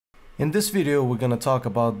In this video, we're going to talk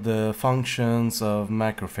about the functions of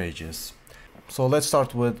macrophages. So let's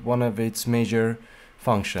start with one of its major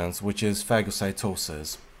functions, which is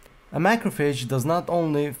phagocytosis. A macrophage does not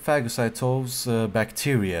only phagocytose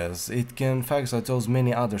bacteria, it can phagocytose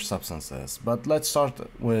many other substances. But let's start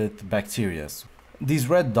with bacteria. These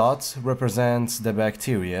red dots represent the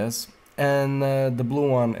bacteria, and the blue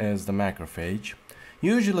one is the macrophage.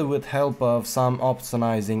 Usually with help of some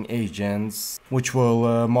opsonizing agents, which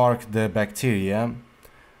will mark the bacteria,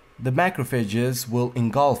 the macrophages will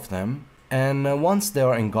engulf them, and once they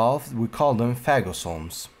are engulfed, we call them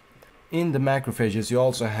phagosomes. In the macrophages, you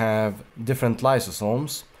also have different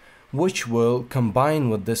lysosomes, which will combine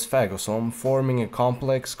with this phagosome, forming a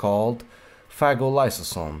complex called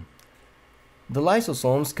phagolysosome. The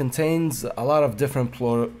lysosomes contains a lot of different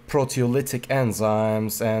proteolytic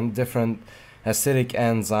enzymes and different acidic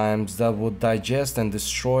enzymes that would digest and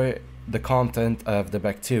destroy the content of the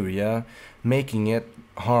bacteria, making it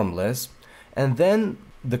harmless. And then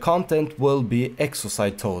the content will be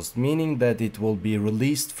exocytosed, meaning that it will be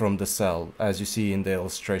released from the cell, as you see in the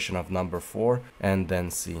illustration of number 4 and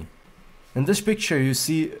then C. In this picture, you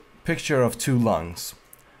see a picture of two lungs.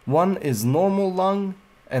 One is normal lung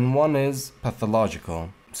and one is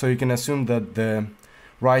pathological. So you can assume that the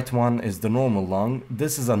right one is the normal lung.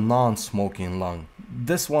 This is a non-smoking lung.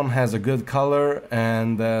 This one has a good color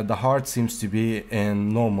and the heart seems to be in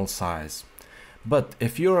normal size. But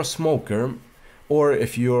if you're a smoker or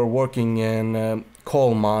if you're working in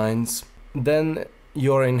coal mines, then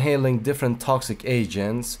you're inhaling different toxic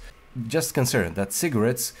agents. Just consider that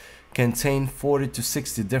cigarettes contain 40 to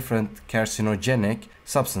 60 different carcinogenic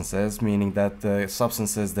substances, meaning that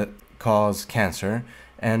substances that cause cancer,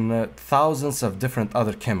 and thousands of different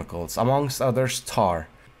other chemicals, amongst others tar.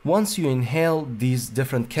 Once you inhale these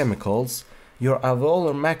different chemicals, your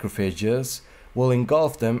alveolar macrophages will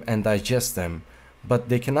engulf them and digest them, but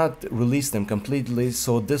they cannot release them completely,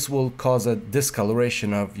 so this will cause a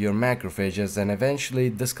discoloration of your macrophages and eventually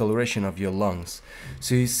discoloration of your lungs.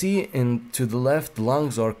 So you see to the left, the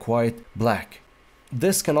lungs are quite black.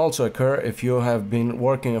 This can also occur if you have been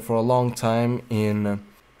working for a long time in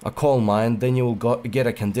a coal mine. Then you will get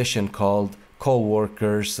a condition called coal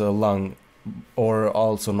workers' lung, or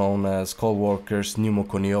also known as coal workers'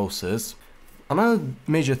 pneumoconiosis. Another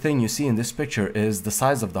major thing you see in this picture is the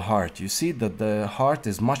size of the heart. You see that the heart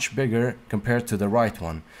is much bigger compared to the right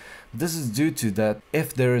one. This is due to that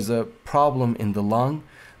if there is a problem in the lung,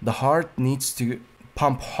 the heart needs to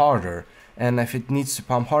pump harder, and if it needs to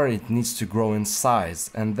pump harder, it needs to grow in size,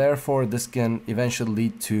 and therefore this can eventually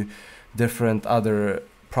lead to different other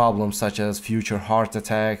problems such as future heart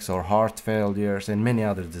attacks or heart failures and many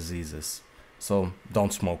other diseases. So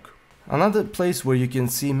don't smoke. Another place where you can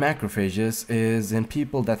see macrophages is in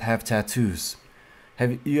people that have tattoos.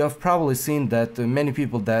 You have probably seen that many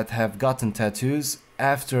people that have gotten tattoos,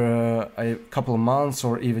 after a couple of months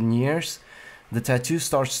or even years, the tattoo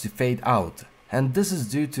starts to fade out. And this is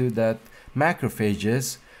due to that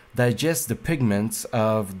macrophages digest the pigments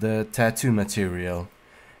of the tattoo material.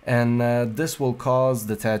 And this will cause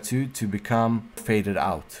the tattoo to become faded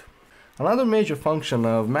out. Another major function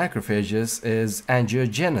of macrophages is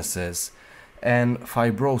angiogenesis and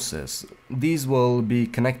fibrosis. These will be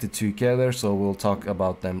connected together, so we'll talk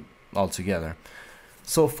about them all together.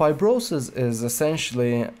 So fibrosis is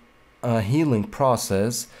essentially a healing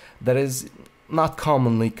process that is not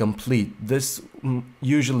commonly complete. This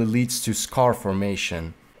usually leads to scar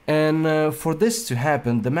formation. And for this to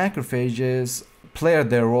happen, the macrophages play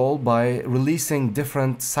their role by releasing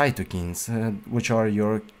different cytokines, which are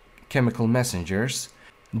your chemical messengers,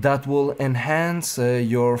 that will enhance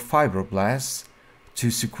your fibroblasts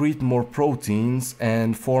to secrete more proteins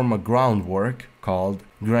and form a groundwork called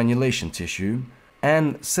granulation tissue.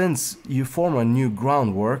 And since you form a new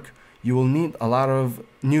groundwork, you will need a lot of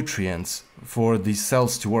nutrients for these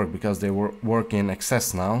cells to work because they work in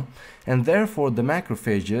excess now, and therefore the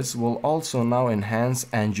macrophages will also now enhance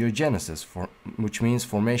angiogenesis, which means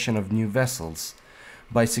formation of new vessels,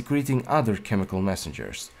 by secreting other chemical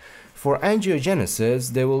messengers. For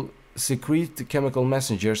angiogenesis, they will secrete chemical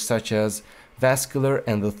messengers such as vascular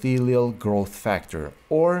endothelial growth factor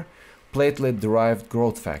or platelet-derived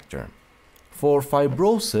growth factor. For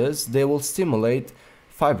fibrosis, they will stimulate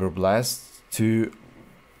fibroblasts to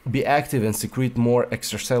be active and secrete more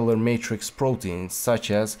extracellular matrix proteins such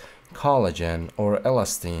as collagen or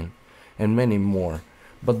elastin and many more.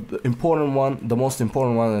 But the most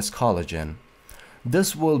important one is collagen.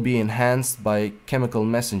 This will be enhanced by chemical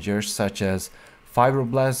messengers such as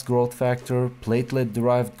fibroblast growth factor,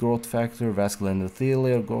 platelet-derived growth factor, vascular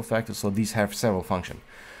endothelial growth factor, so these have several functions.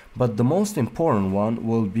 but the most important one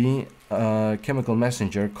will be a chemical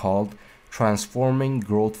messenger called transforming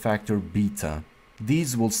growth factor beta.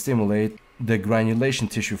 These will stimulate the granulation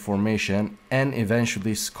tissue formation and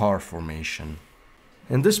eventually scar formation.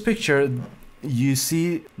 In this picture, you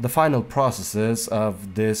see the final processes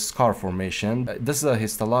of this scar formation. This is a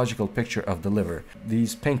histological picture of the liver.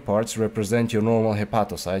 These pink parts represent your normal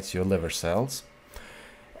hepatocytes, your liver cells.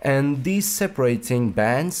 And these separating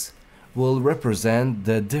bands will represent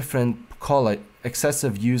the different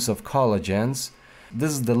excessive use of collagens.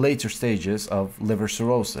 This is the later stages of liver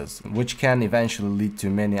cirrhosis, which can eventually lead to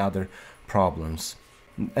many other problems.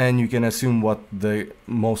 And you can assume what the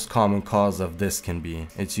most common cause of this can be.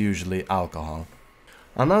 It's usually alcohol.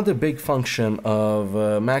 Another big function of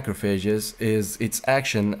macrophages is its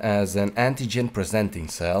action as an antigen presenting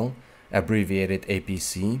cell, abbreviated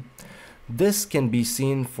APC. This can be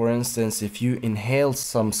seen, for instance, if you inhale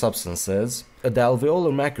some substances. The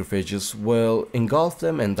alveolar macrophages will engulf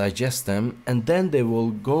them and digest them, and then they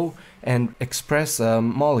will go and express a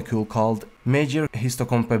molecule called major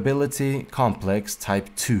histocompatibility complex type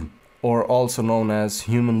 2, or also known as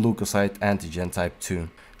human leukocyte antigen type 2.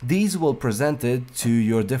 These will present it to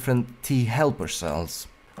your different T helper cells,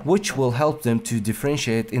 which will help them to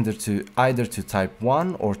differentiate either to type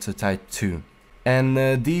 1 or to type 2.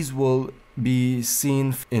 And these will be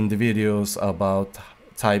seen in the videos about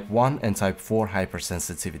type 1 and type 4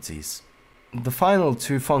 hypersensitivities. The final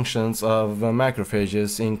two functions of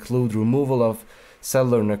macrophages include removal of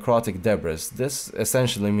cellular necrotic debris. This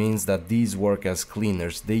essentially means that these work as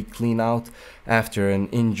cleaners. They clean out after an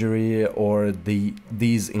injury, or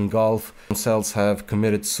these engulf cells have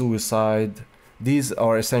committed suicide. These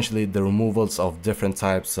are essentially the removals of different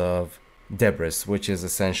types of debris, which is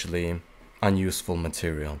essentially unuseful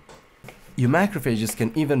material. Your macrophages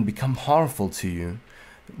can even become harmful to you.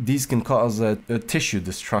 These can cause a tissue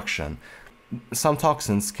destruction. Some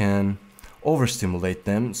toxins can overstimulate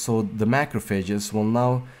them, so the macrophages will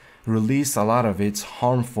now release a lot of its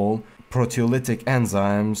harmful proteolytic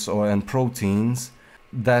enzymes and proteins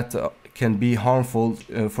that can be harmful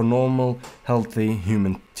for normal, healthy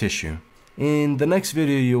human tissue. In the next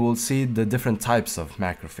video, you will see the different types of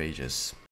macrophages.